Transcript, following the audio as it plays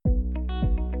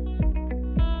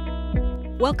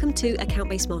Welcome to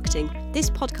Account-Based Marketing. This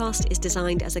podcast is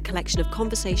designed as a collection of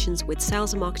conversations with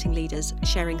sales and marketing leaders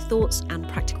sharing thoughts and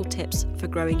practical tips for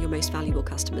growing your most valuable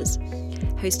customers.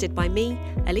 Hosted by me,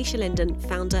 Alicia Linden,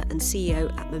 founder and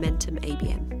CEO at Momentum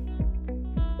ABM.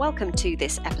 Welcome to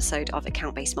this episode of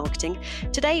Account-Based Marketing.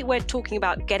 Today we're talking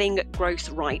about getting growth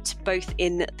right, both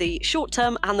in the short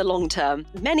term and the long term.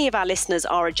 Many of our listeners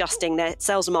are adjusting their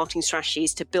sales and marketing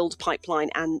strategies to build pipeline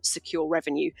and secure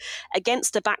revenue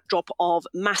against a backdrop of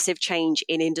massive change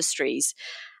in industries.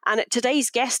 And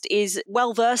today's guest is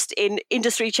well-versed in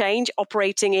industry change,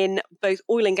 operating in both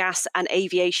oil and gas and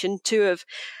aviation, two of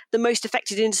the most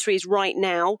affected industries right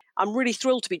now. I'm really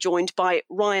thrilled to be joined by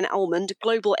Ryan Almond,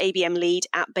 Global ABM Lead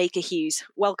at Baker Hughes.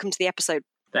 Welcome to the episode.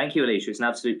 Thank you, Alicia. It's an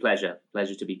absolute pleasure.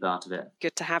 Pleasure to be part of it.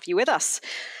 Good to have you with us.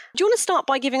 Do you want to start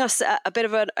by giving us a bit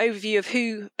of an overview of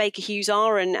who Baker Hughes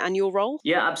are and your role?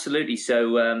 Yeah, absolutely.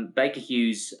 So Baker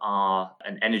Hughes are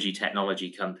an energy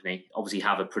technology company, obviously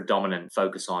have a predominant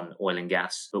focus on oil and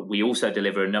gas, but we also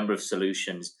deliver a number of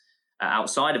solutions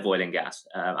outside of oil and gas.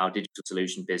 Our digital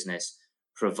solution business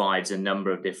provides a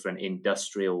number of different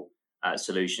industrial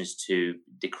solutions to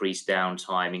decrease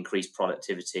downtime, increase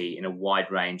productivity in a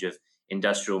wide range of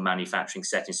industrial manufacturing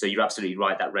settings. So you're absolutely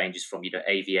right. That ranges from,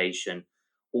 aviation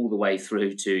all the way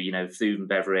through to, food and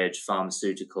beverage,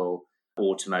 pharmaceutical,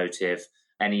 automotive,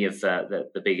 any of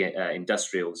the big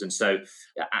industrials. And so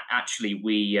actually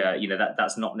we,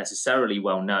 that's not necessarily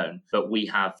well known, but we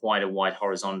have quite a wide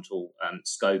horizontal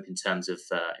scope in terms of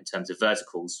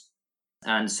verticals.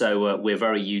 And so we're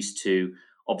very used to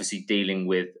obviously dealing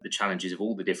with the challenges of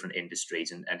all the different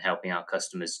industries and helping our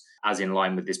customers, as in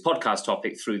line with this podcast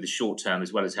topic, through the short term,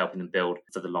 as well as helping them build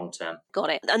for the long term. Got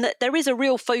it. And there is a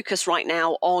real focus right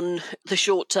now on the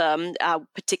short term,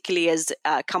 particularly as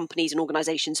companies and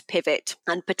organizations pivot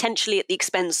and potentially at the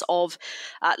expense of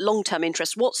long-term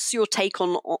interest. What's your take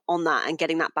on that and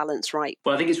getting that balance right?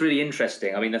 Well, I think it's really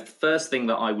interesting. I mean, the first thing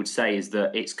that I would say is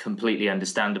that it's completely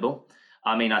understandable.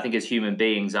 I mean, I think as human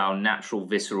beings, our natural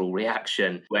visceral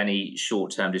reaction to any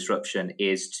short-term disruption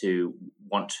is to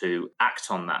want to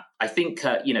act on that. I think,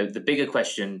 the bigger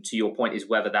question, to your point, is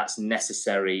whether that's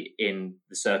necessary in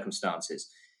the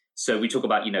circumstances. So we talk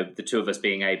about, the two of us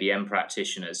being ABM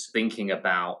practitioners, thinking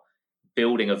about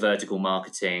building a vertical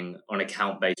marketing or an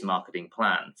account-based marketing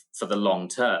plan for the long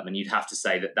term. And you'd have to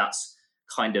say that that's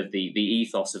kind of the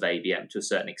ethos of ABM to a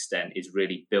certain extent, is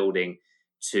really building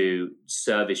to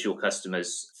service your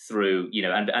customers through,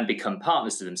 and become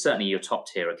partners to them, certainly your top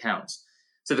tier accounts.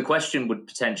 So the question would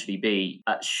potentially be,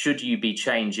 should you be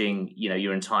changing,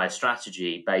 your entire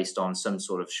strategy based on some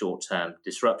sort of short-term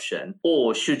disruption,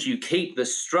 or should you keep the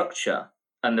structure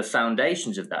and the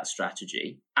foundations of that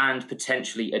strategy and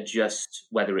potentially adjust,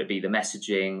 whether it be the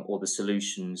messaging or the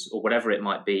solutions or whatever it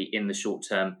might be in the short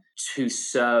term, to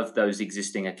serve those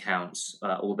existing accounts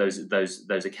or those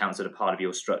accounts that are part of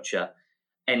your structure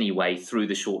anyway through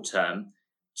the short term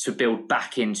to build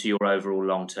back into your overall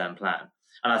long-term plan.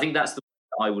 And I think that's the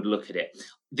way I would look at it.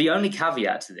 The only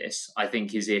caveat to this, I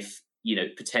think, is if,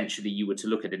 potentially you were to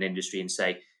look at an industry and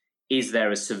say, is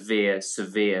there a severe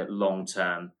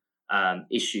long-term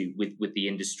issue with the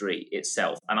industry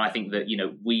itself? And I think that,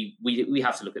 we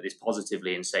have to look at this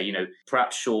positively and say,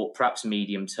 perhaps short, perhaps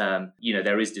medium term,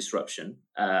 there is disruption.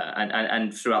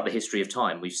 And throughout the history of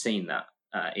time, we've seen that.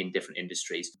 In different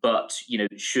industries. But,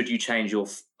 should you change your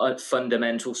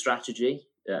fundamental strategy,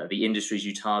 the industries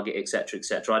you target, et cetera, et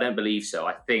cetera? I don't believe so.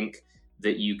 I think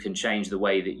that you can change the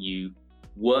way that you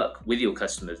work with your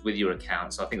customers, with your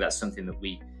accounts. I think that's something that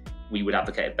we would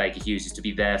advocate at Baker Hughes, is to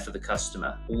be there for the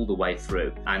customer all the way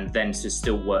through and then to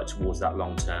still work towards that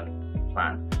long-term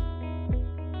plan.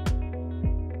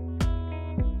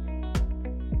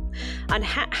 And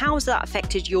how has that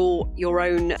affected your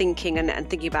own thinking and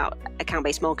thinking about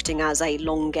account-based marketing as a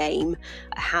long game?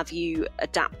 Have you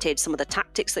adapted some of the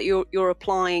tactics that you're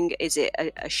applying? Is it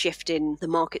a shift in the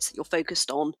markets that you're focused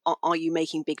on? Are you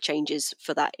making big changes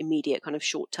for that immediate kind of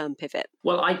short-term pivot?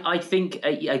 Well, I think,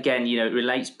 again, it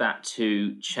relates back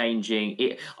to changing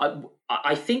it.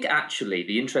 I think actually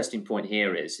the interesting point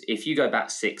here is if you go back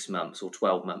 6 months or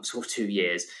 12 months or 2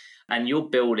 years, and you're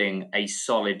building a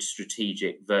solid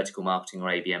strategic vertical marketing or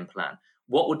ABM plan,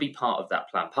 what would be part of that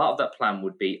plan? Part of that plan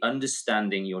would be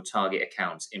understanding your target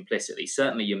accounts implicitly,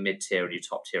 certainly your mid-tier and your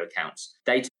top-tier accounts,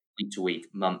 day to week to week,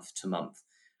 month to month.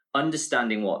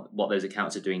 Understanding what those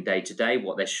accounts are doing day to day,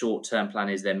 what their short-term plan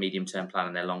is, their medium-term plan,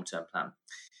 and their long-term plan.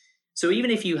 So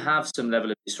even if you have some level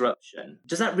of disruption,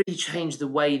 does that really change the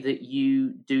way that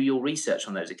you do your research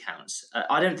on those accounts?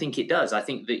 I don't think it does. I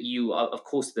think that of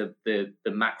course, the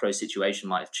macro situation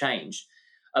might have changed.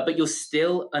 But you're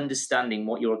still understanding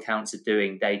what your accounts are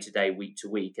doing day to day, week to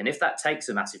week. And if that takes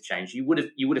a massive change, you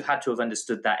would have had to have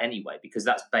understood that anyway, because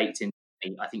that's baked in,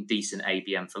 I think, decent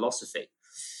ABM philosophy.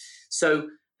 So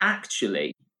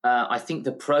actually, I think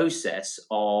the process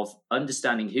of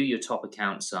understanding who your top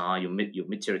accounts are, your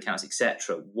mid-tier accounts,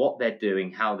 etc., what they're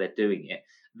doing, how they're doing it,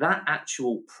 that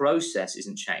actual process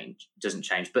doesn't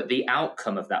change, but the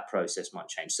outcome of that process might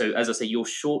change. So as I say, your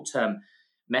short-term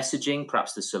messaging,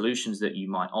 perhaps the solutions that you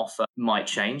might offer might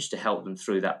change to help them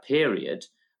through that period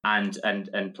and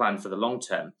plan for the long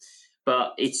term.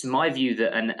 But it's my view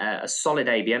that a solid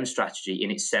ABM strategy in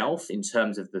itself, in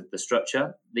terms of the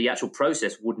structure, the actual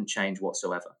process wouldn't change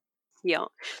whatsoever. Yeah.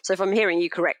 So if I'm hearing you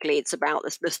correctly, it's about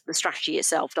the strategy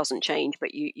itself doesn't change,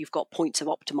 but you've got points of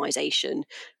optimization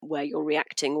where you're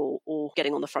reacting or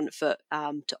getting on the front foot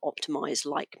to optimize,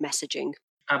 like messaging.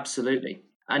 Absolutely.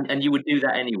 And you would do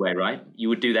that anyway, right? You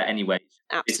would do that anyway.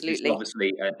 Absolutely. It's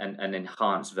obviously an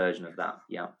enhanced version of that,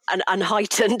 yeah. And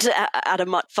heightened at a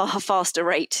much faster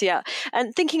rate, yeah.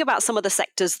 And thinking about some of the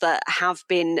sectors that have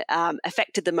been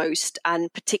affected the most,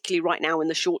 and particularly right now in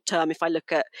the short term, if I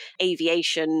look at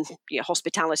aviation,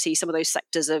 hospitality, some of those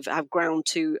sectors have ground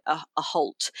to a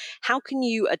halt. How can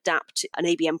you adapt an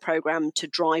ABM program to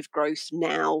drive growth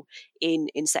now in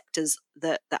sectors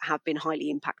that have been highly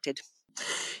impacted?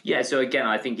 Yeah, so again,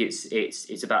 I think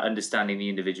it's about understanding the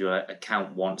individual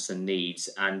account wants and needs,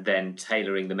 and then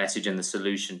tailoring the message and the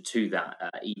solution to that,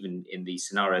 even in these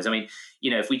scenarios. I mean,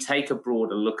 if we take a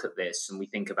broader look at this and we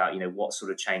think about, what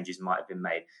sort of changes might have been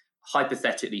made,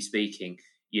 hypothetically speaking,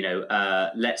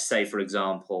 let's say, for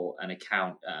example, an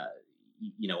account,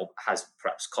 has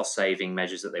perhaps cost saving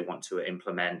measures that they want to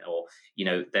implement, or,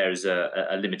 there's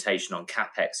a limitation on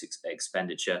CapEx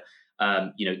expenditure.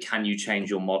 Can you change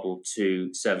your model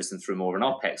to service them through more of an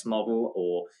OPEX model?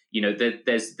 Or,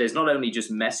 there's not only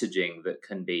just messaging that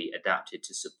can be adapted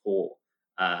to support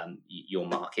your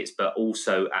markets, but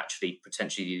also actually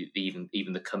potentially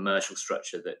even the commercial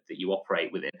structure that you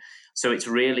operate within. So it's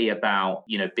really about,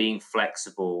 being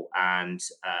flexible and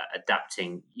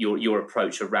adapting your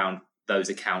approach around those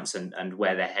accounts and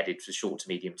where they're headed for short to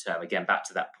medium term. Again, back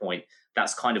to that point,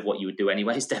 that's kind of what you would do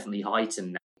anyway. It's definitely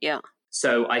heightened now. Yeah.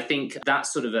 So I think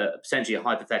that's sort of potentially a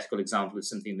hypothetical example of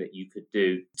something that you could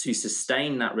do to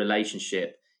sustain that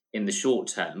relationship in the short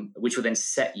term, which will then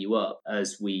set you up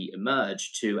as we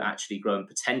emerge to actually grow and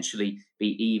potentially be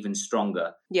even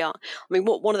stronger. Yeah. I mean,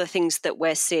 one of the things that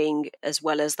we're seeing, as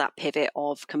well as that pivot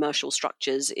of commercial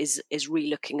structures, is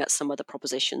relooking at some of the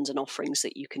propositions and offerings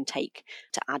that you can take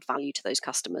to add value to those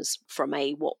customers, from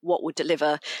what would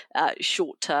deliver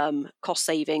short-term cost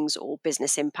savings or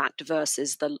business impact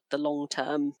versus the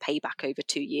long-term payback over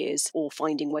 2 years, or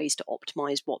finding ways to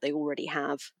optimize what they already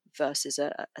have versus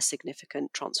a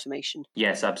significant transformation.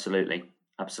 Yes, absolutely.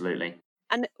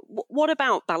 And what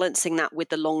about balancing that with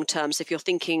the long term? So if you're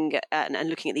thinking and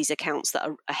looking at these accounts that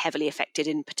are heavily affected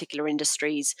in particular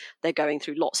industries, they're going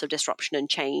through lots of disruption and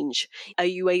change. Are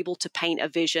you able to paint a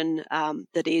vision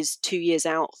that is 2 years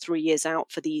out, 3 years out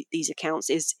for these accounts?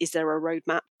 Is there a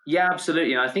roadmap? Yeah,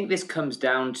 absolutely. And I think this comes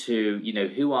down to,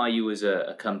 who are you as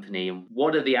a company, and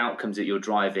what are the outcomes that you're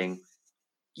driving,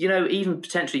 even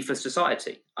potentially for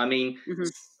society. I mean,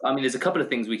 there's a couple of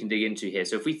things we can dig into here.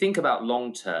 So if we think about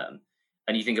long term,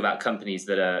 and you think about companies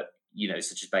that are,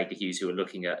 such as Baker Hughes, who are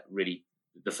looking at really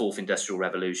the fourth industrial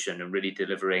revolution and really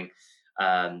delivering,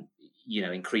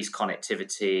 increased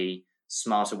connectivity,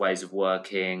 smarter ways of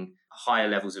working, higher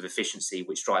levels of efficiency,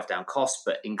 which drive down costs,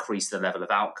 but increase the level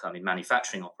of outcome in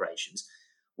manufacturing operations.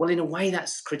 Well, in a way,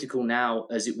 that's critical now,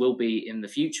 as it will be in the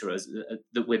future,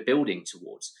 that we're building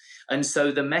towards. And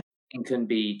so the messaging can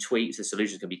be tweaked, the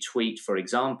solutions can be tweaked, for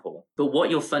example. But what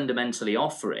you're fundamentally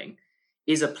offering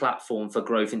is a platform for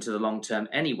growth into the long term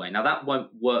anyway. Now, that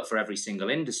won't work for every single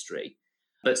industry,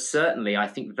 but certainly I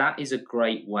think that is a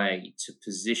great way to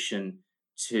position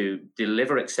to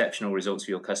deliver exceptional results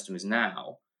for your customers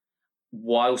now,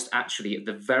 whilst actually at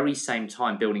the very same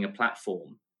time building a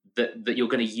platform that you're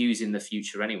going to use in the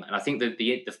future anyway. And I think that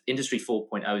the Industry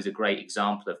 4.0 is a great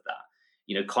example of that.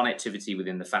 Connectivity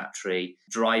within the factory,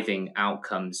 driving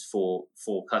outcomes for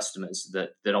customers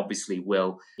that obviously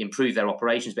will improve their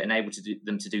operations, but enable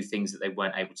them to do things that they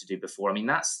weren't able to do before. I mean,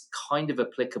 that's kind of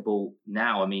applicable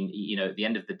now. I mean, at the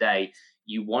end of the day,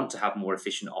 you want to have more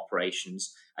efficient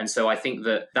operations. And so I think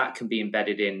that can be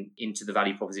embedded into the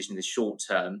value proposition in the short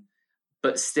term,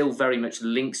 but still very much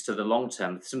links to the long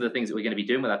term. Some of the things that we're going to be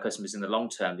doing with our customers in the long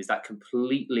term, is that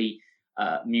completely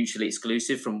mutually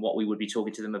exclusive from what we would be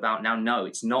talking to them about now? No,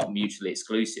 it's not mutually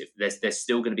exclusive. There's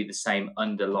still going to be the same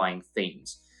underlying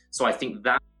themes. So I think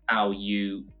that's how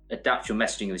you adapt your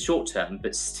messaging in the short term,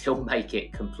 but still make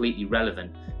it completely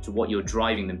relevant to what you're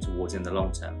driving them towards in the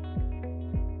long term.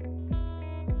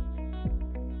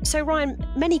 So Ryan,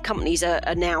 many companies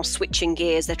are now switching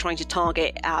gears. They're trying to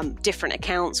target different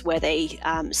accounts where they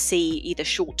see either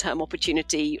short-term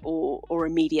opportunity or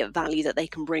immediate value that they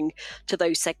can bring to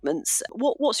those segments.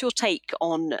 What's your take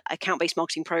on account-based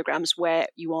marketing programs where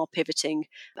you are pivoting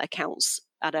accounts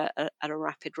at a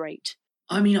rapid rate?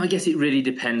 I mean, I guess it really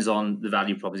depends on the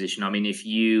value proposition. I mean, if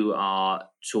you are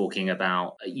talking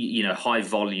about, high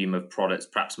volume of products,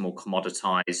 perhaps more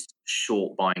commoditized,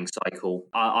 short buying cycle,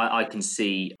 I can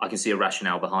see a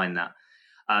rationale behind that.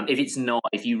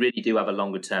 If you really do have a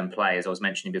longer term play, as I was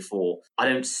mentioning before, I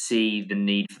don't see the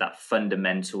need for that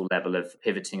fundamental level of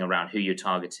pivoting around who you're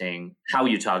targeting, how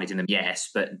you're targeting them,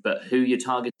 yes, but who you're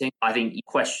targeting. I think the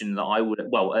question that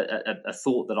a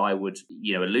thought that I would,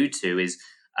 allude to is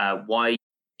why,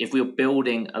 if we're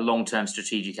building a long-term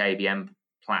strategic ABM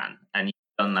plan and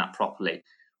you've done that properly,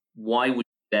 why would you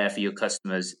be there for your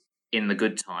customers in the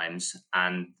good times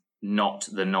and not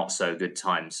the not so good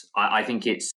times? I think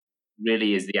it's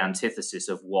really is the antithesis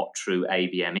of what true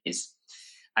ABM is.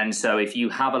 And so if you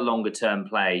have a longer term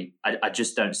play, I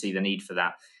just don't see the need for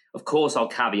that. Of course, I'll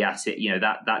caveat it,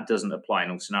 that doesn't apply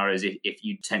in all scenarios. If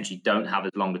you potentially don't have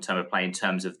a longer term of play in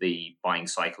terms of the buying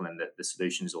cycle and the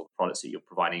solutions or the products that you're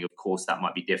providing, of course, that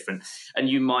might be different. And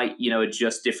you might,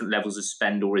 adjust different levels of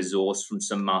spend or resource from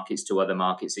some markets to other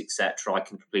markets, etc. I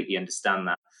can completely understand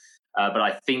that. But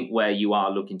I think where you are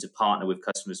looking to partner with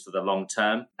customers for the long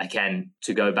term, again,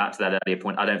 to go back to that earlier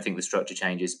point, I don't think the structure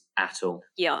changes at all.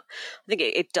 Yeah, I think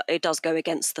it does go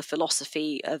against the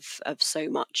philosophy of so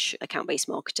much account-based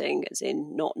marketing, as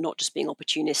in not just being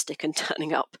opportunistic and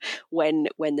turning up when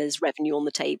there's revenue on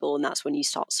the table, and that's when you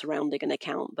start surrounding an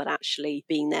account, but actually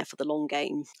being there for the long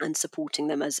game and supporting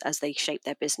them as they shape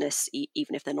their business,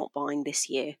 even if they're not buying this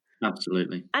year.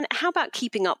 Absolutely. And how about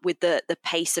keeping up with the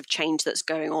pace of change that's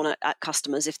going on at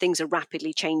customers? If things are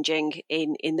rapidly changing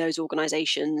in those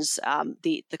organizations,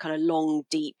 the kind of long,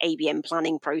 deep ABM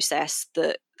planning process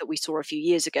that we saw a few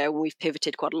years ago, when we've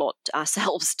pivoted quite a lot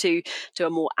ourselves to a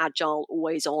more agile,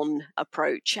 always-on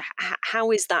approach. How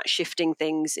is that shifting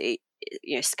things?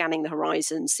 Scanning the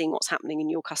horizon, seeing what's happening in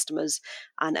your customers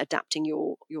and adapting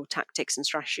your tactics and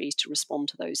strategies to respond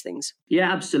to those things.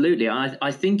 Yeah, absolutely.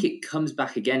 I think it comes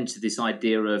back again to this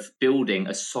idea of building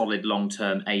a solid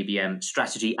long-term ABM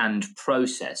strategy and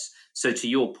process. So to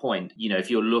your point,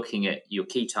 if you're looking at your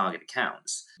key target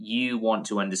accounts, you want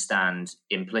to understand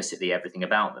implicitly everything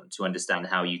about them to understand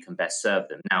how you can best serve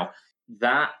them. Now,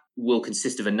 that will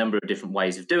consist of a number of different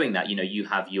ways of doing that. You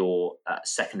have your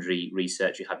secondary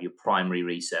research, you have your primary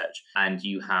research, and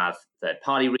you have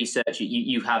third-party research.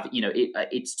 You have,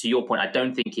 it's to your point. I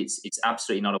don't think it's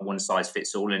absolutely not a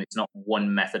one-size-fits-all, and it's not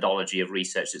one methodology of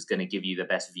research that's going to give you the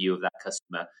best view of that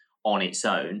customer on its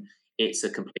own. It's a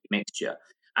complete mixture,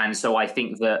 and so I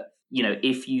think that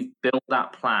if you've built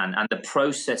that plan and the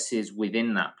processes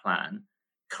within that plan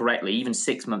correctly, even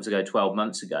 6 months ago, 12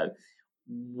 months ago.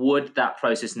 Would that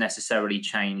process necessarily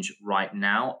change right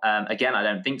now? Again, I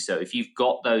don't think so. If you've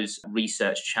got those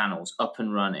research channels up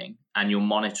and running and you're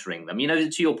monitoring them,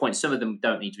 to your point, some of them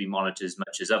don't need to be monitored as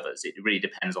much as others. It really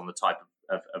depends on the type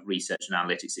of research and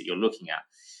analytics that you're looking at.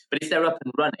 But if they're up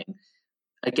and running,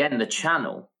 again, the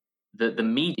channel, the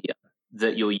media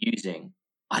that you're using,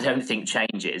 I don't think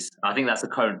changes. I think that's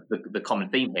the common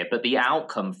theme here. But the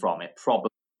outcome from it probably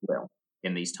will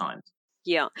in these times.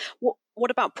 Yeah. What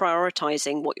about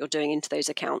prioritizing what you're doing into those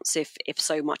accounts if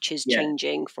so much is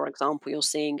changing? For example, you're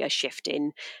seeing a shift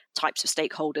in types of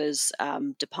stakeholders,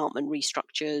 department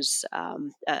restructures,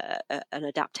 an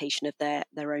adaptation of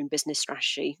their own business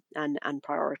strategy and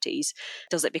priorities.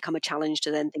 Does it become a challenge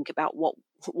to then think about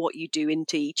what you do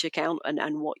into each account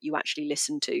and what you actually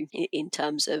listen to in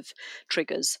terms of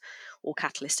triggers or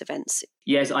catalyst events?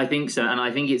 Yes, I think so, and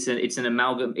I think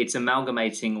it's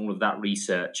amalgamating all of that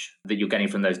research that you're getting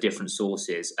from those different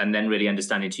sources, and then really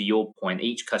understanding, to your point,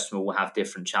 each customer will have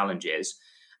different challenges.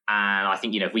 And I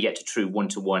think, if we get to true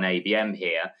one-to-one ABM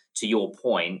here, to your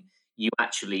point, you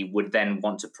actually would then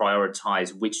want to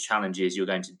prioritize which challenges you're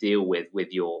going to deal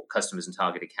with your customers and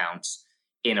target accounts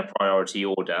in a priority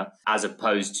order, as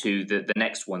opposed to the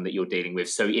next one that you're dealing with.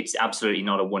 So it's absolutely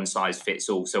not a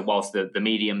one-size-fits-all. So whilst the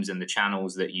mediums and the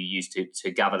channels that you use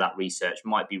to gather that research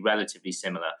might be relatively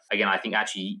similar, again, I think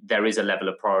actually there is a level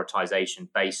of prioritization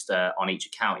based on each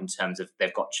account in terms of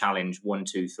they've got challenge 1,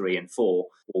 2, 3, and 4,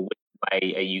 or which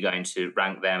way are you going to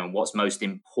rank them and what's most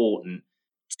important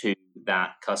to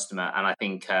that customer. And I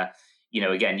think,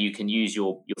 again, you can use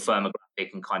your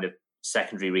firmographic and kind of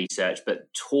secondary research,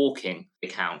 but talking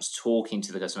accounts, talking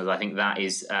to the customers. I think that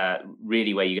is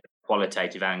really where you get a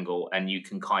qualitative angle, and you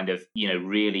can kind of,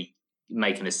 really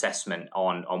make an assessment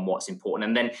on what's important.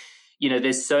 And then,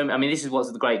 there's this is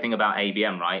what's the great thing about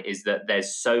ABM, right? Is that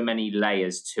there's so many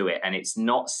layers to it, and it's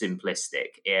not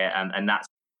simplistic. And that's,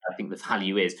 I think, the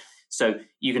value is. So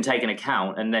you can take an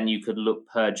account and then you could look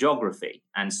per geography,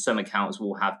 and some accounts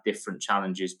will have different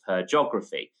challenges per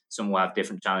geography. Some will have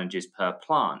different challenges per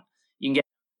plant. You can get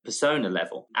persona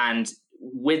level. And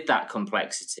with that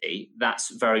complexity,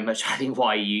 that's very much, I think,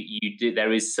 why you do.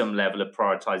 There is some level of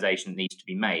prioritization that needs to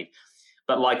be made.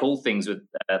 But like all things with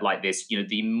like this,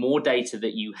 the more data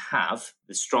that you have,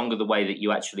 the stronger the way that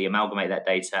you actually amalgamate that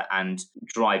data and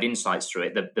drive insights through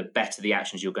it, the better the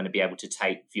actions you're going to be able to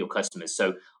take for your customers.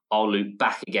 So I'll loop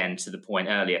back again to the point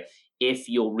earlier. If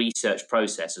your research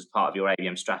process as part of your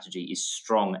ABM strategy is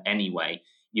strong anyway,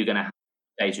 you're going to have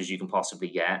data as you can possibly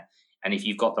get. And if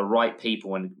you've got the right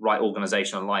people and right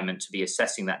organizational alignment to be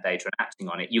assessing that data and acting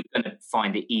on it, you're going to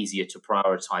find it easier to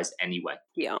prioritize anyway.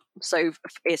 Yeah. So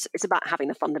it's about having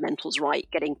the fundamentals right,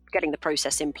 getting the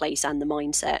process in place and the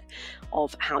mindset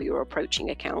of how you're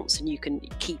approaching accounts, and you can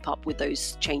keep up with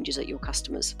those changes at your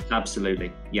customers.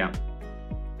 Absolutely. Yeah.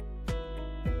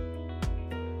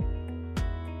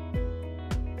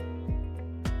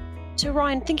 So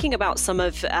Ryan, thinking about some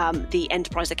of the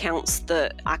enterprise accounts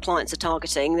that our clients are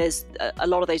targeting, there's a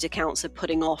lot of those accounts are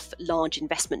putting off large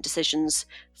investment decisions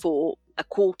for a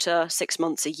quarter, 6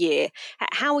 months, a year.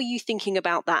 How are you thinking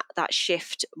about that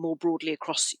shift more broadly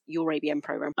across your ABM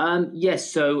program?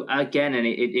 Yes. So again, and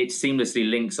it seamlessly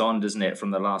links on, doesn't it, from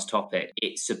the last topic?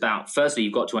 It's about, firstly,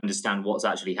 you've got to understand what's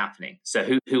actually happening. So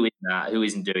who is that? Who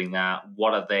isn't doing that?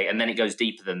 What are they? And then it goes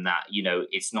deeper than that.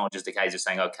 It's not just a case of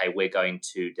saying, okay, we're going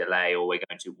to delay or we're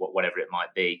going to whatever it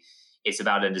might be. It's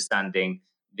about understanding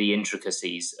the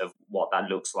intricacies of what that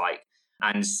looks like.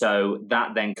 And so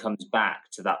that then comes back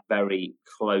to that very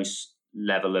close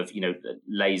level of,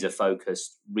 laser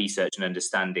focused research and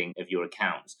understanding of your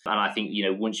accounts. And I think,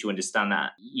 once you understand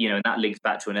that, and that links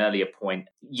back to an earlier point,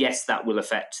 yes, that will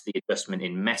affect the adjustment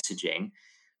in messaging,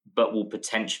 but will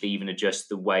potentially even adjust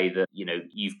the way that,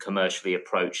 you've commercially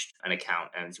approached an account.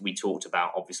 And we talked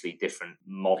about, obviously, different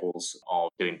models of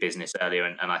doing business earlier.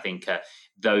 And I think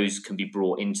those can be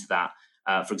brought into that,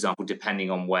 for example, depending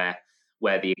on where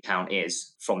the account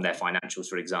is from their financials,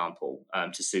 for example,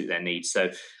 to suit their needs. So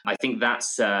I think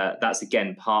that's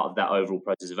again part of that overall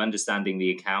process of understanding the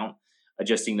account,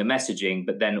 adjusting the messaging,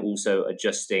 but then also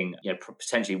adjusting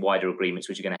potentially wider agreements,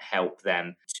 which are going to help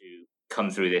them to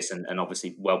come through this and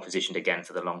obviously well positioned again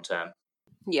for the long term.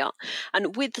 Yeah.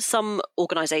 And with some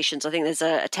organizations, I think there's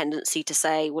a tendency to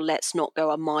say, well, let's not go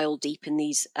a mile deep in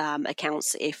these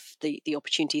accounts if the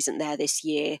opportunity isn't there this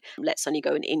year. Let's only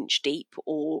go an inch deep,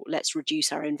 or let's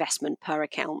reduce our investment per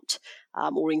account,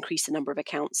 or increase the number of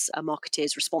accounts a marketer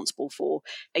is responsible for.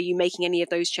 Are you making any of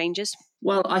those changes?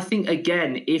 Well, I think,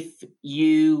 again, if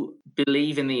you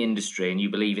believe in the industry and you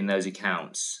believe in those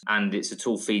accounts and it's at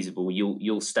all feasible,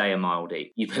 you'll stay a mile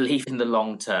deep. You believe in the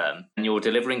long term and you're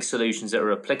delivering solutions that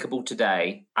are applicable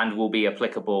today and will be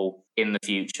applicable in the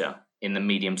future, in the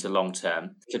medium to long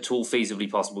term. If at all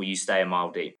feasibly possible, you stay a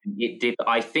mile deep.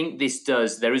 I think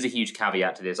there is a huge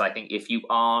caveat to this. I think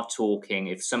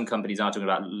if some companies are talking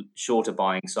about shorter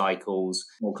buying cycles,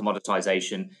 more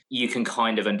commoditization, you can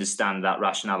kind of understand that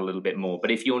rationale a little bit more.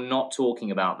 But if you're not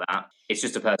talking about that, it's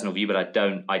just a personal view, but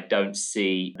I don't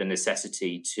see the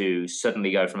necessity to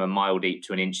suddenly go from a mile deep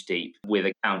to an inch deep with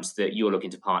accounts that you're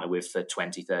looking to partner with for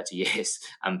 20, 30 years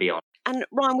and beyond. And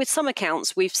Ryan, with some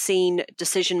accounts, we've seen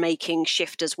decision-making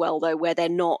shift as well, though, where they're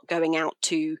not going out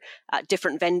to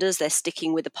different vendors. They're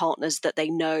sticking with the partners that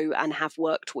they know and have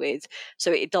worked with.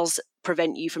 So it does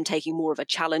prevent you from taking more of a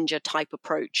challenger type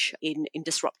approach in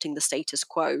disrupting the status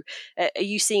quo. Are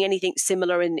you seeing anything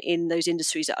similar in those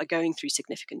industries that are going through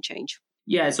significant change?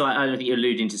 Yeah, so I think you're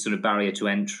alluding to sort of barrier to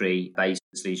entry,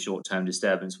 basically short-term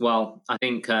disturbance. Well, I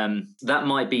think that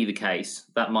might be the case.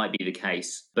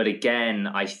 But again,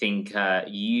 I think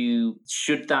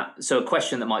so a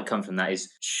question that might come from that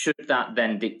is, should that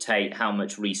then dictate how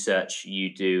much research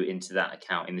you do into that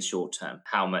account in the short term?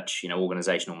 How much,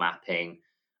 organizational mapping,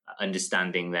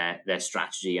 understanding their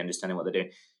strategy, understanding what they're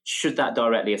doing? Should that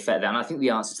directly affect that? And I think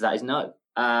the answer to that is no.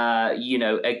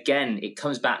 Again, it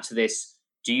comes back to this.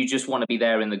 Do you just want to be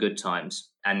there in the good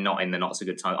times and not in the not so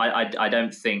good times? I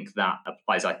don't think that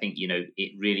applies. I think,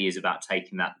 it really is about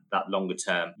taking that longer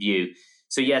term view.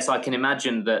 So yes, I can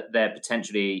imagine that there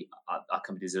potentially are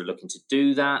companies that are looking to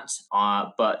do that.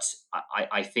 But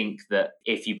I think that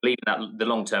if you believe in that, the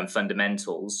long-term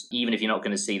fundamentals, even if you're not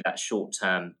going to see that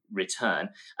short-term return,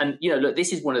 and look,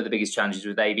 this is one of the biggest challenges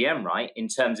with ABM, right? In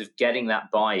terms of getting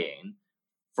that buy-in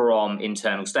from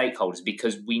internal stakeholders,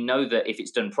 because we know that if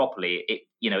it's done properly,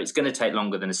 it's going to take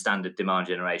longer than a standard demand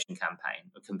generation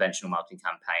campaign, a conventional marketing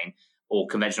campaign, or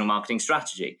conventional marketing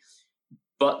strategy.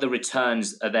 But the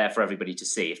returns are there for everybody to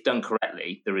see. If done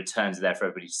correctly, the returns are there for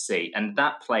everybody to see. And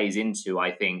that plays into,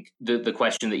 I think, the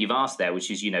question that you've asked there,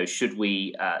 which is, should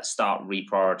we start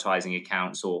reprioritizing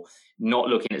accounts or not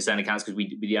looking at certain accounts because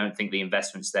we don't think the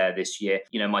investment's there this year?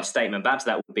 My statement back to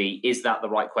that would be, is that the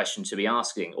right question to be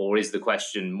asking? Or is the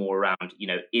question more around,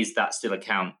 is that still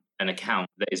an account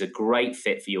that is a great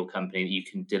fit for your company that you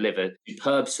can deliver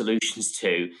superb solutions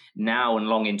to now and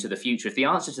long into the future? If the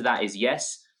answer to that is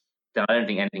yes, then I don't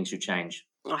think anything should change.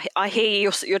 I hear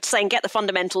you. You're saying get the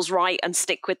fundamentals right and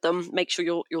stick with them. Make sure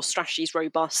your strategy is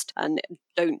robust and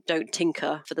don't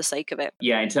tinker for the sake of it.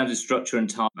 Yeah, in terms of structure and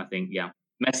time, I think,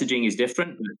 messaging is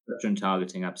different, but structure and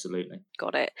targeting, absolutely.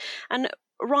 Got it. And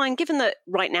Ryan, given that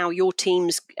right now your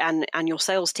teams and your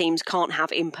sales teams can't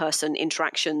have in-person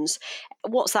interactions,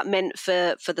 what's that meant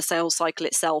for the sales cycle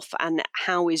itself, and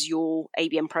how is your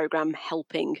ABM program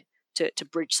helping to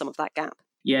bridge some of that gap?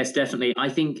 Yes, definitely. I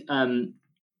think,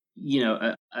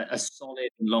 a solid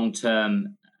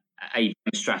long-term ABM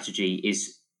strategy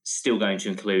is still going to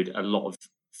include a lot of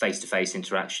face-to-face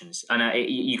interactions. And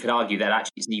you could argue that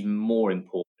actually it's even more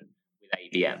important with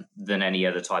ABM than any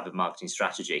other type of marketing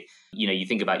strategy. You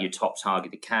think about your top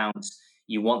target accounts,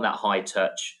 you want that high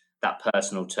touch, that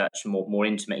personal touch, more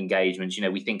intimate engagements.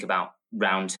 We think about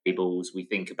roundtables, we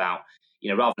think about,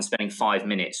 rather than spending 5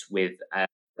 minutes with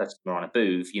customer on a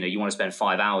booth, you want to spend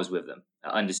 5 hours with them,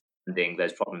 understanding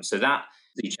those problems. So that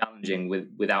is challenging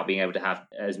without being able to have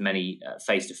as many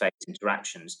face-to-face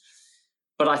interactions.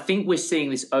 But I think we're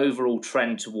seeing this overall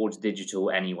trend towards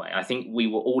digital anyway. I think we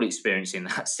were all experiencing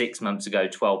that 6 months ago,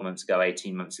 12 months ago,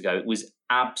 18 months ago. It was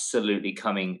absolutely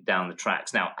coming down the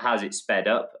tracks. Now, has it sped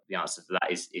up? The answer to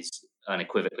that is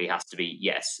unequivocally has to be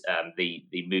yes. The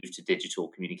move to digital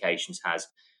communications has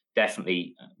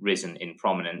definitely risen in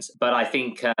prominence. But I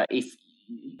think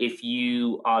if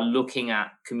you are looking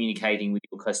at communicating with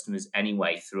your customers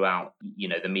anyway throughout,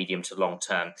 the medium to long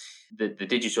term, the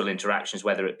digital interactions,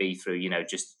 whether it be through,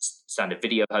 just standard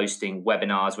video hosting,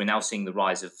 webinars, we're now seeing the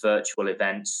rise of virtual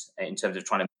events in terms of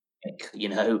trying to make,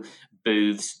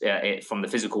 booths from the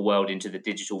physical world into the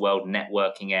digital world,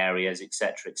 networking areas,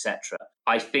 etc., etc.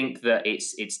 I think that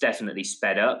it's definitely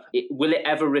sped up. Will it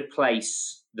ever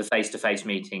replace the face-to-face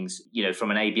meetings, from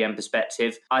an ABM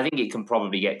perspective? I think it can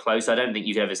probably get close. I don't think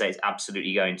you could ever say it's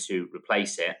absolutely going to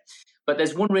replace it. But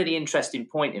there's one really interesting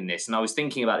point in this, and I was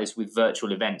thinking about this with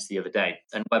virtual events the other day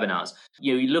and webinars.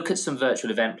 You look at some virtual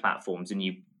event platforms and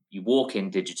you walk in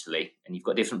digitally and you've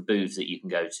got different booths that you can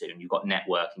go to and you've got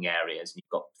networking areas and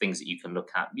you've got things that you can look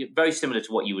at, very similar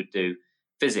to what you would do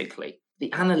physically.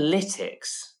 The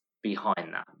analytics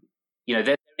behind that,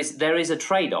 there is a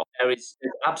trade-off. There's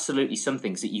absolutely some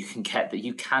things that you can get that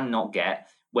you cannot get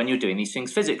when you're doing these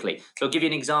things physically. So I'll give you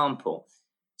an example.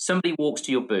 Somebody walks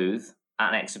to your booth at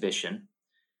an exhibition.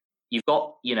 You've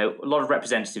got, a lot of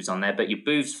representatives on there, but your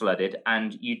booth's flooded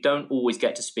and you don't always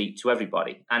get to speak to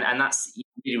everybody. And that's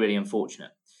really, really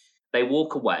unfortunate. They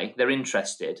walk away, they're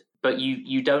interested, but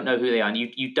you don't know who they are. And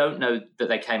you don't know that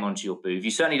they came onto your booth.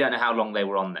 You certainly don't know how long they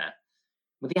were on there.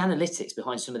 With the analytics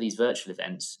behind some of these virtual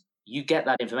events, you get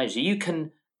that information. So you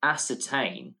can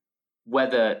ascertain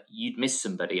whether you'd miss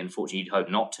somebody. Unfortunately, you'd hope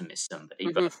not to miss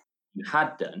somebody, but if you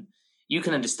had done, you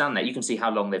can understand that. You can see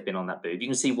how long they've been on that booth. You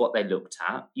can see what they looked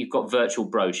at. You've got virtual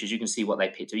brochures. You can see what they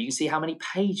picked up. You can see how many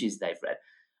pages they've read.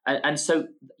 And so,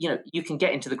 you can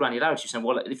get into the granularity of saying,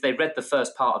 well, if they read the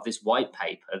first part of this white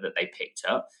paper that they picked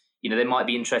up, they might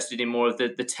be interested in more of the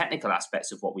technical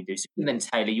aspects of what we do. So you can then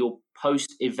tailor your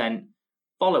post-event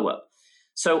follow-up.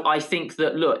 So I think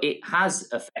that, look, it has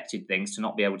affected things to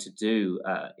not be able to do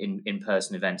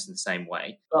in-person events in the same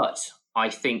way. But I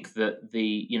think that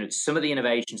some of the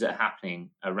innovations that are happening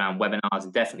around webinars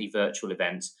and definitely virtual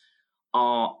events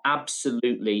are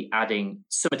absolutely adding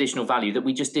some additional value that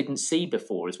we just didn't see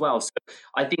before as well. So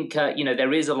I think,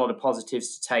 there is a lot of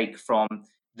positives to take from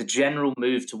the general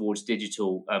move towards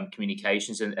digital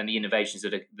communications and the innovations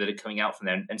that are coming out from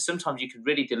there. And sometimes you can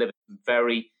really deliver some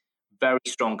very, very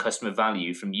strong customer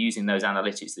value from using those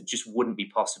analytics that just wouldn't be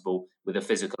possible with a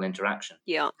physical interaction.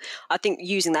 Yeah, I think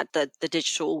using that, the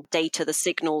digital data, the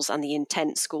signals and the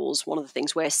intent scores, one of the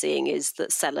things we're seeing is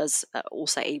that sellers are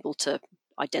also able to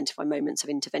identify moments of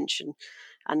intervention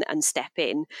and step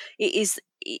in.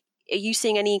 Are you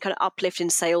seeing any kind of uplift in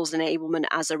sales enablement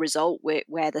as a result,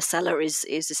 where the seller is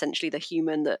essentially the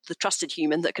human, the trusted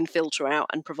human that can filter out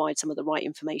and provide some of the right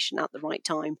information at the right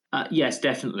time? Yes,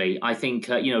 definitely. I think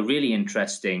really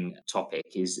interesting topic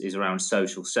is around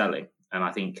social selling, and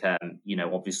I think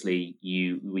obviously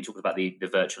we talked about the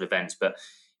virtual events, but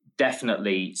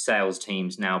definitely sales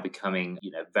teams now becoming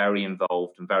very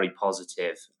involved and very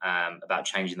positive about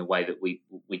changing the way that we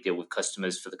deal with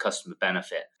customers for the customer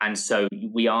benefit. And so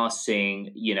we are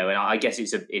seeing and I guess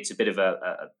it's a bit of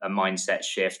a mindset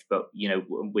shift, but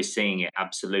we're seeing it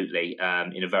absolutely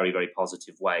in a very, very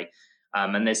positive way.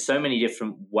 And there's so many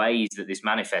different ways that this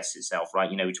manifests itself, right?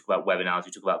 We talk about webinars,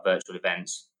 we talk about virtual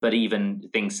events, but even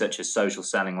things such as social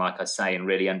selling, like I say, and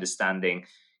really understanding,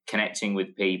 connecting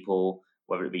with people,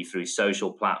 whether it be through social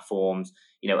platforms,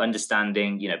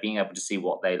 understanding, being able to see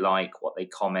what they like, what they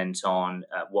comment on,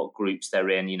 what groups they're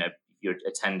in. If you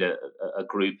attend a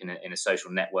group in a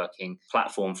social networking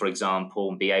platform, for example,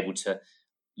 and be able to,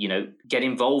 get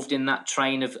involved in that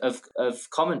train of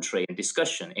commentary and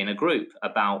discussion in a group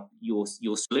about your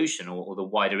solution or the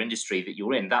wider industry that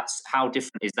you're in. That's how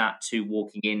different is that to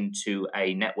walking into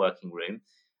a networking room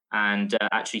and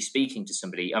actually speaking to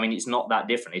somebody. I mean, it's not that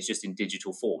different. It's just in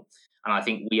digital form. And I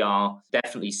think we are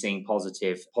definitely seeing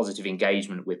positive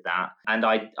engagement with that. And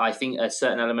I think a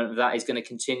certain element of that is going to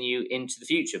continue into the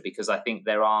future, because I think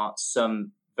there are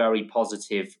some very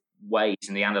positive ways,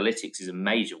 and the analytics is a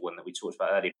major one that we talked about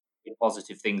earlier,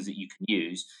 positive things that you can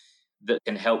use that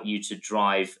can help you to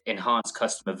drive enhanced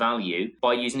customer value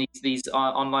by using these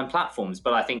online platforms.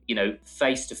 But I think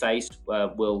face to face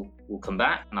will come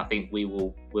back, and I think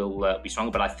we'll be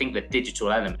stronger. But I think the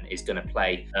digital element is going to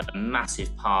play a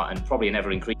massive part, and probably an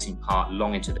ever increasing part,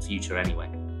 long into the future anyway.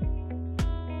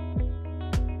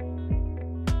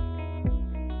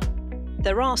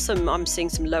 I'm seeing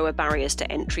some lower barriers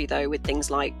to entry though, with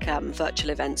things like virtual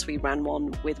events. We ran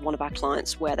one with one of our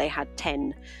clients where they had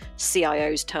 10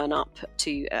 CIOs turn up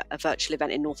to a virtual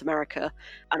event in North America,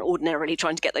 and ordinarily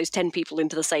trying to get those 10 people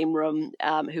into the same room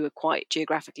who are quite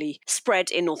geographically spread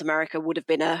in North America would have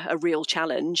been a real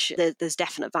challenge. There's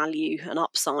definite value and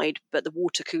upside, but the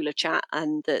water cooler chat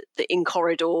and the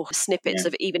in-corridor snippets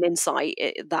of even insight,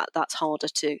 that's harder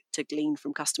to glean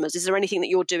from customers. Is there anything that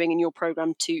you're doing in your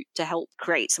program to help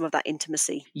create some of that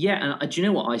intimacy? Yeah, and do you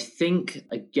know what? I think,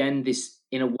 again, this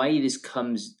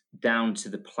comes down to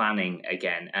the planning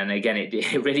again. And again,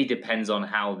 it really depends on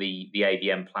how the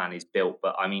ABM plan is built.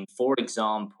 But I mean, for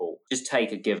example, just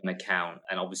take a given account,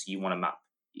 and obviously you want to map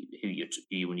who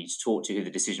you need to talk to, who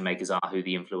the decision makers are, who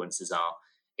the influencers are,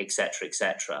 etc.,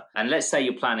 etc. And let's say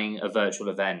you're planning a virtual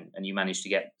event and you manage to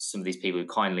get some of these people who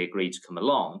kindly agreed to come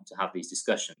along to have these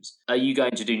discussions. Are you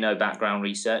going to do no background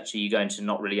research? Are you going to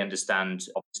not really understand,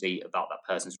 obviously, about that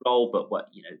person's role? But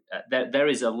there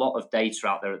is a lot of data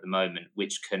out there at the moment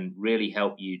which can really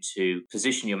help you to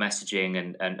position your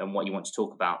messaging and what you want to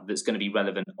talk about, that's going to be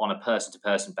relevant on a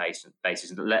person-to-person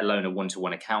basis, let alone a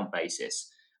one-to-one account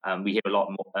basis. We hear a lot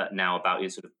more now about your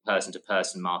sort of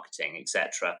person-to-person marketing,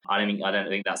 etc. I don't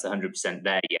think that's 100%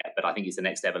 there yet, but I think it's the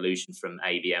next evolution from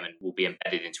ABM and will be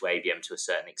embedded into ABM to a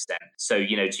certain extent. So,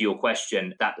 to your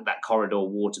question, that corridor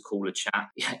water cooler chat,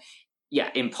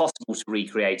 impossible to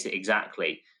recreate it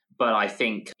exactly, but I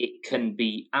think it can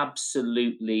be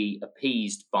absolutely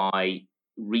appeased by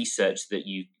research that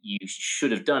you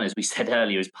should have done, as we said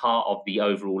earlier, as part of the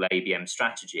overall ABM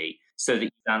strategy, so that you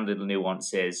understand little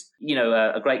nuances.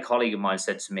 A great colleague of mine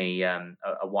said to me a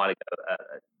while ago,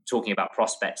 talking about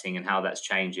prospecting and how that's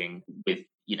changing with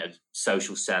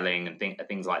social selling and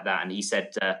things like that, and he said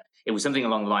it was something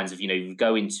along the lines of you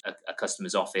go into a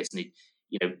customer's office and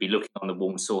he'd be looking on the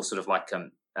wall and saw sort of like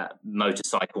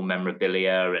motorcycle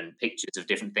memorabilia and pictures of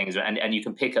different things, and you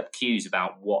can pick up cues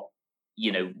about what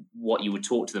you would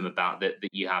talk to them about that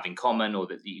you have in common, or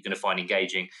that you're going to find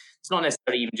engaging. It's not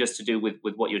necessarily even just to do with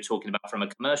what you're talking about from a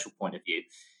commercial point of view.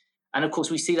 And of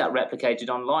course, we see that replicated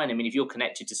online. I mean, if you're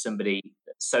connected to somebody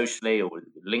socially or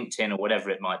LinkedIn or whatever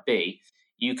it might be,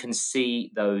 you can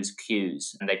see those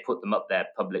cues, and they put them up there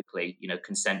publicly,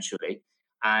 consensually.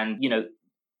 And,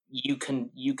 you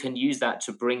can use that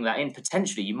to bring that in.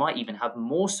 Potentially, you might even have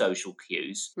more social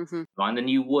cues online than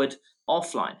you would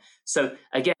offline. So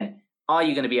again, are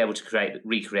you going to be able to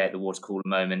recreate the water cooler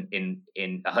moment in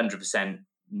 100%?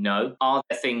 No. Are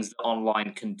there things that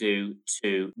online can do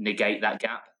to negate that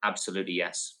gap? Absolutely,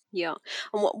 yes. Yeah.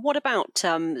 And what about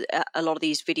a lot of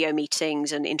these video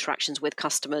meetings and interactions with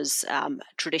customers?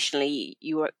 Traditionally,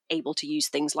 you were able to use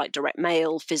things like direct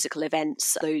mail, physical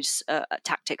events. Those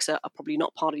tactics are probably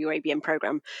not part of your ABM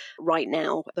program right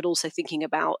now, but also thinking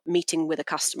about meeting with a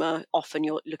customer. Often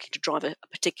you're looking to drive a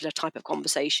particular type of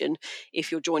conversation.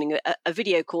 If you're joining a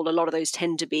video call, a lot of those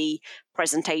tend to be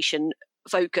presentation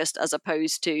focused as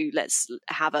opposed to let's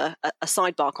have a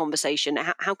sidebar conversation.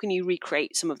 How can you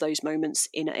recreate some of those moments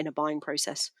in a buying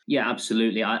process? Yeah,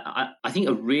 absolutely. I think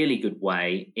a really good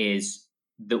way is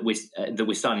that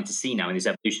we're starting to see now in this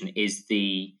evolution is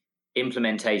the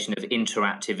implementation of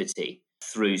interactivity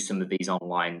through some of these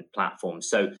online platforms.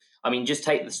 So, I mean, just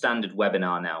take the standard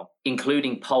webinar now,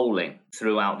 including polling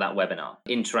throughout that webinar,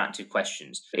 interactive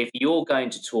questions. If you're going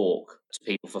to talk to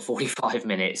people for 45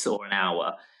 minutes or an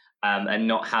hour, and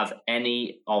not have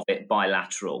any of it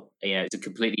bilateral, it's a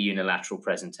completely unilateral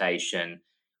presentation.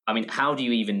 I mean, how do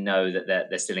you even know that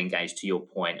they're still engaged, to your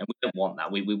point? And we don't want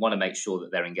that. We want to make sure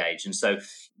that they're engaged. And so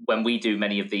when we do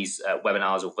many of these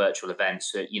webinars or virtual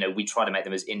events, we try to make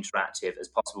them as interactive as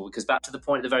possible, because back to the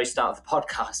point at the very start of the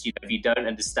podcast, if you don't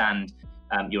understand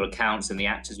your accounts and the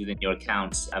actors within your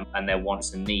accounts and their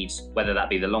wants and needs, whether that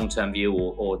be the long-term view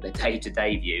or the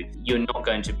day-to-day view, you're not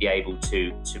going to be able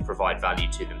to provide value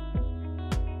to them.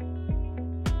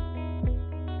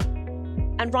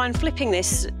 And Ryan, flipping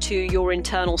this to your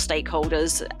internal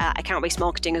stakeholders, account-based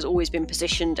marketing has always been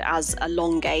positioned as a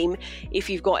long game. If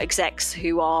you've got execs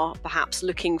who are perhaps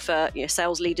looking for,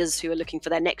 sales leaders who are looking for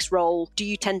their next role, do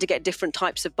you tend to get different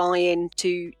types of buy-in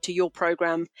to your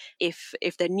program if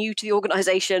they're new to the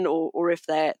organization or if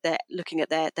they're looking at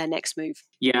their next move?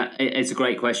 Yeah, it's a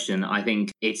great question. I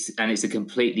think it's a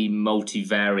completely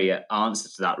multivariate answer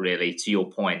to that, really, to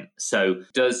your point. So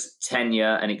does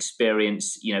tenure and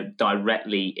experience,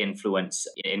 directly influence,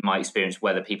 in my experience,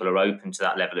 whether people are open to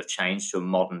that level of change to a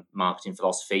modern marketing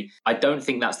philosophy? I don't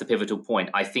think that's the pivotal point.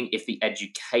 I think if the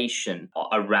education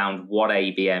around what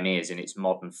ABM is in its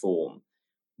modern form,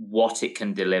 what it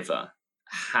can deliver,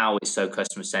 how it's so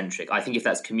customer centric, I think if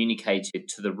that's communicated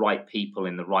to the right people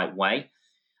in the right way,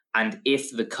 and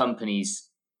if the company's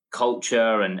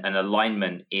culture and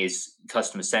alignment is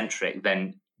customer centric,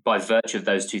 then by virtue of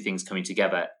those two things coming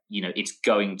together, it's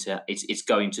going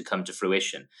to come to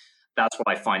fruition. That's what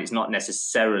I find. It's not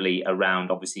necessarily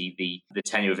around, obviously, the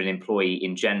tenure of an employee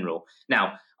in general.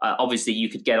 Now, obviously, you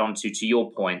could get onto, to your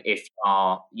point, if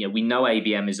we know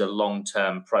ABM is a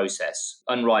long-term process,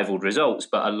 unrivaled results,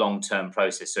 but a long-term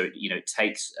process. So, it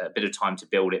takes a bit of time to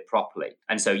build it properly.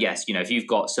 And so, yes, if you've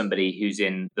got somebody who's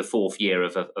in the fourth year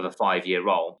of a 5-year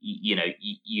role,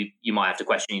 you might have to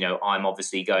question, I'm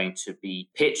obviously going to be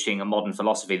pitching a modern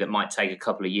philosophy that might take a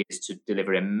couple of years to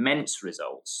deliver immense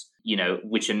results,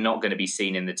 which are not going to be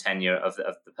seen in the tenure of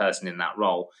the person in that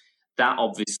role. That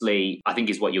obviously, I think,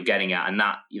 is what you're getting at, and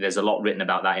that there's a lot written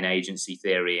about that in agency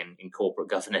theory and in corporate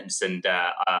governance, and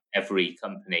every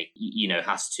company,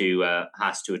 has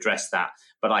to address that.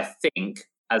 But I think,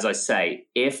 as I say,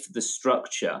 if the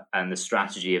structure and the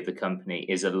strategy of the company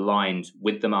is aligned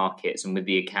with the markets and with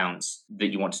the accounts that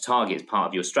you want to target as part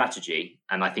of your strategy,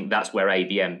 and I think that's where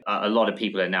ABM, a lot of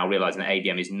people are now realizing that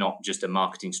ABM is not just a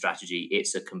marketing strategy,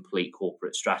 it's a complete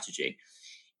corporate strategy.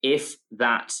 If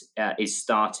that is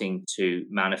starting to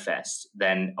manifest,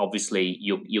 then obviously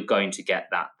you're going to get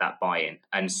that buy-in.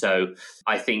 And so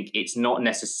I think it's not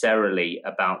necessarily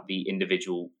about the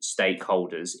individual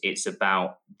stakeholders. It's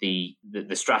about the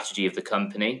strategy of the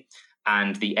company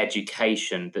and the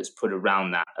education that's put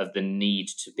around that of the need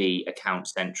to be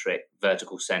account-centric,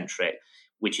 vertical-centric,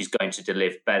 which is going to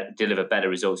deliver better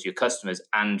results to your customers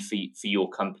and for your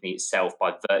company itself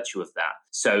by virtue of that.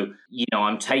 So,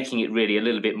 I'm taking it really a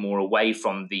little bit more away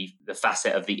from the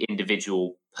facet of the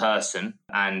individual person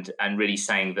and really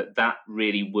saying that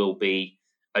really will be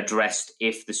addressed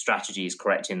if the strategy is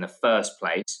correct in the first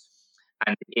place,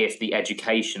 and if the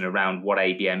education around what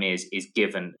ABM is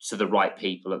given to the right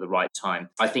people at the right time.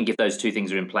 I think if those two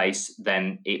things are in place,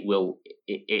 then it will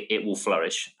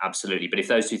flourish, absolutely. But if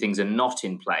those two things are not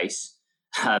in place,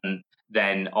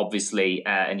 then obviously,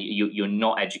 and you're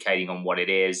not educating on what it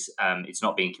is, it's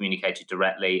not being communicated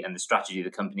directly, and the strategy of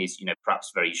the company is,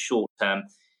 perhaps very short term,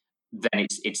 then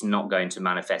it's not going to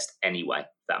manifest anyway.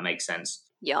 If that makes sense.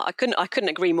 Yeah, I couldn't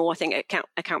agree more. I think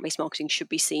account-based marketing should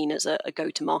be seen as a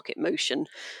go-to-market motion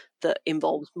that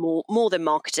involves more than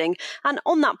marketing. And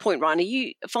on that point, Ryan, are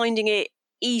you finding it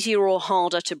easier or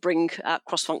harder to bring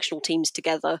cross-functional teams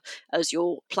together as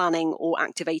you're planning or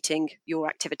activating your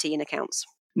activity in accounts?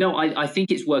 No, I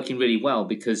think it's working really well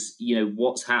because,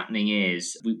 what's happening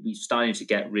is we're starting to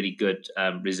get really good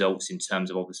results in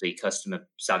terms of obviously customer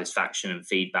satisfaction and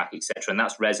feedback, etc. And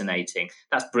that's resonating.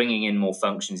 That's bringing in more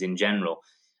functions in general.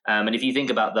 And if you think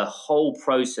about the whole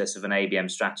process of an ABM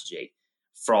strategy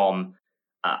from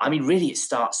really, it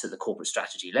starts at the corporate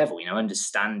strategy level,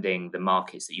 understanding the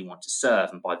markets that you want to serve.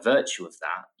 And by virtue of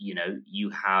that, you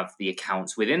have the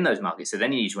accounts within those markets. So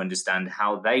then you need to understand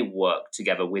how they work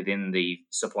together within the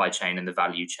supply chain and the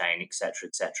value chain, et cetera,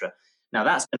 et cetera. Now,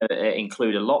 that's going to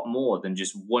include a lot more than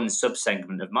just one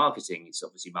subsegment of marketing. It's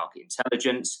obviously market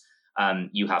intelligence.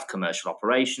 You have commercial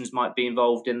operations might be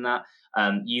involved in that.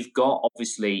 You've got,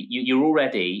 obviously, you're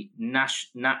already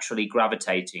naturally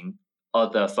gravitating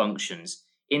other functions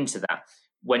into that.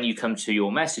 When you come to your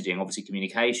messaging, obviously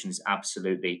communication is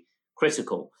absolutely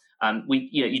critical.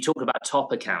 You talk about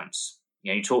top accounts.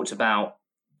 You talked about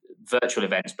virtual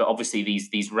events, but obviously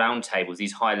these roundtables,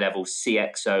 these high level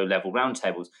CXO level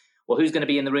roundtables. Well, who's going to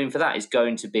be in the room for that? Is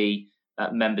going to be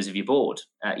members of your board.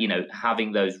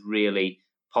 Having those really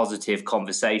positive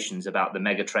conversations about the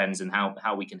mega trends and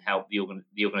how we can help the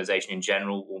organization in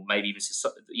general, or maybe even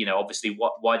obviously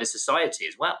wider society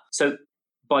as well. So,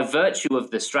 by virtue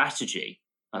of the strategy,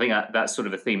 I think that's sort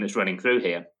of a theme that's running through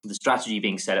here. The strategy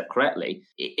being set up correctly,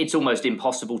 it's almost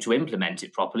impossible to implement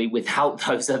it properly without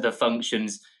those other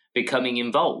functions becoming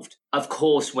involved. Of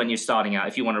course, when you're starting out,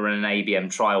 if you want to run an ABM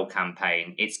trial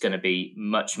campaign, it's going to be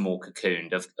much more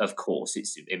cocooned. Of course,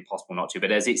 it's impossible not to.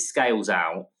 But as it scales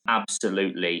out,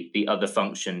 absolutely, the other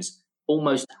functions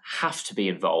almost have to be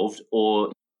involved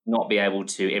or not be able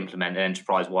to implement an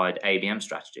enterprise-wide ABM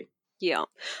strategy. Yeah,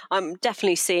 I'm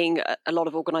definitely seeing a lot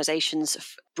of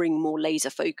organizations bring more laser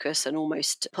focus and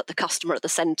almost put the customer at the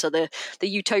center, the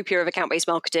utopia of account-based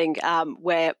marketing,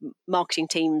 where marketing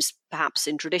teams, perhaps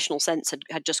in traditional sense,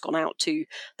 had just gone out to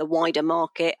the wider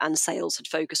market and sales had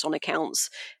focused on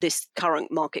accounts. This current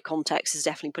market context is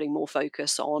definitely putting more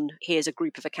focus on, here's a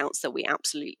group of accounts that we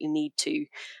absolutely need to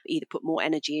either put more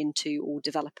energy into or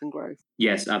develop and grow.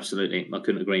 Yes, absolutely. I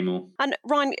couldn't agree more. And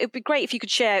Ryan, it'd be great if you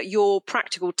could share your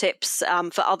practical tips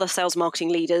for other sales marketing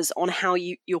leaders on how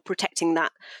you're protecting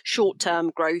that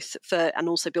short-term growth and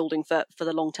also building for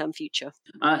the long-term future.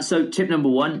 So tip number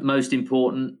one, most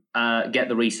important, get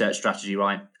the research strategy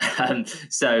right.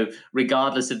 So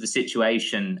regardless of the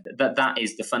situation, that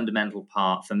is the fundamental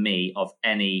part for me of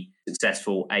any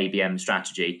successful ABM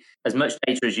strategy. As much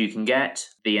data as you can get,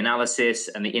 the analysis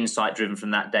and the insight driven from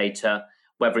that data,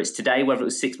 whether it's today, whether it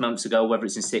was 6 months ago, whether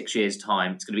it's in 6 years'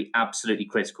 time, it's going to be absolutely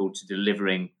critical to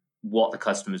delivering what the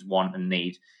customers want and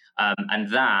need.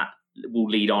 And that will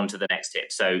lead on to the next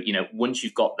tip. So, once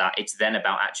you've got that, it's then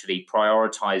about actually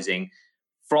prioritizing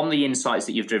from the insights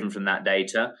that you've driven from that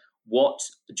data, what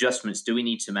adjustments do we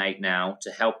need to make now to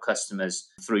help customers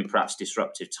through perhaps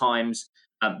disruptive times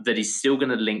that is still going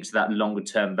to link to that longer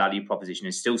term value proposition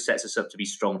and still sets us up to be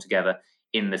strong together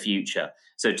in the future.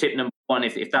 So tip number one,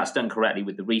 if that's done correctly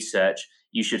with the research,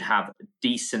 you should have a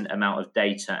decent amount of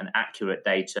data and accurate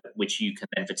data, which you can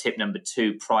then, for tip number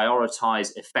two,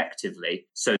 prioritize effectively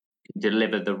so you can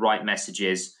deliver the right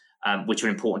messages which are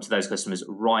important to those customers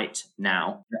right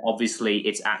now. Obviously,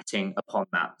 it's acting upon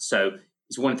that. So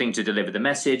it's one thing to deliver the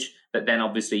message, but then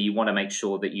obviously you want to make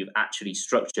sure that you've actually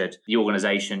structured the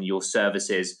organization, your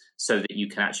services, so that you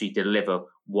can actually deliver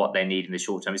what they need in the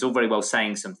short term. It's all very well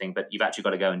saying something, but you've actually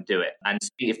got to go and do it. And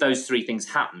if those three things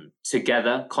happen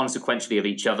together, consequentially of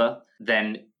each other,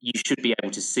 then you should be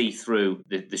able to see through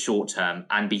the short term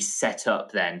and be set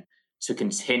up then to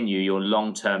continue your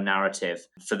long-term narrative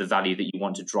for the value that you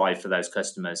want to drive for those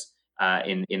customers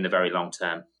in the very long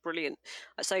term. Brilliant.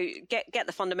 So get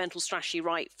the fundamental strategy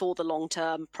right for the long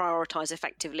term, prioritize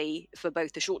effectively for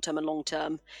both the short term and long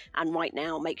term, and right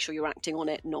now make sure you're acting on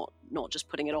it, not just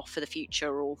putting it off for the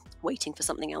future or waiting for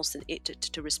something else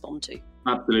to respond to.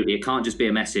 Absolutely. It can't just be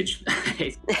a message.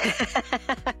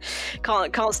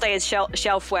 Can't stay as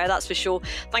shelfware, that's for sure.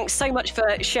 Thanks so much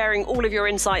for sharing all of your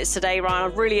insights today,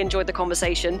 Ryan. I've really enjoyed the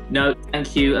conversation. No,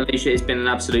 thank you, Alicia. It's been an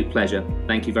absolute pleasure.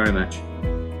 Thank you very much.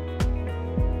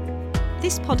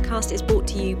 This podcast is brought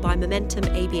to you by Momentum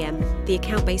ABM, the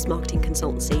account-based marketing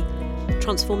consultancy,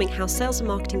 transforming how sales and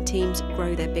marketing teams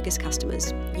grow their biggest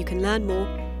customers. You can learn more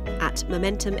at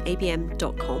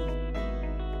momentumabm.com.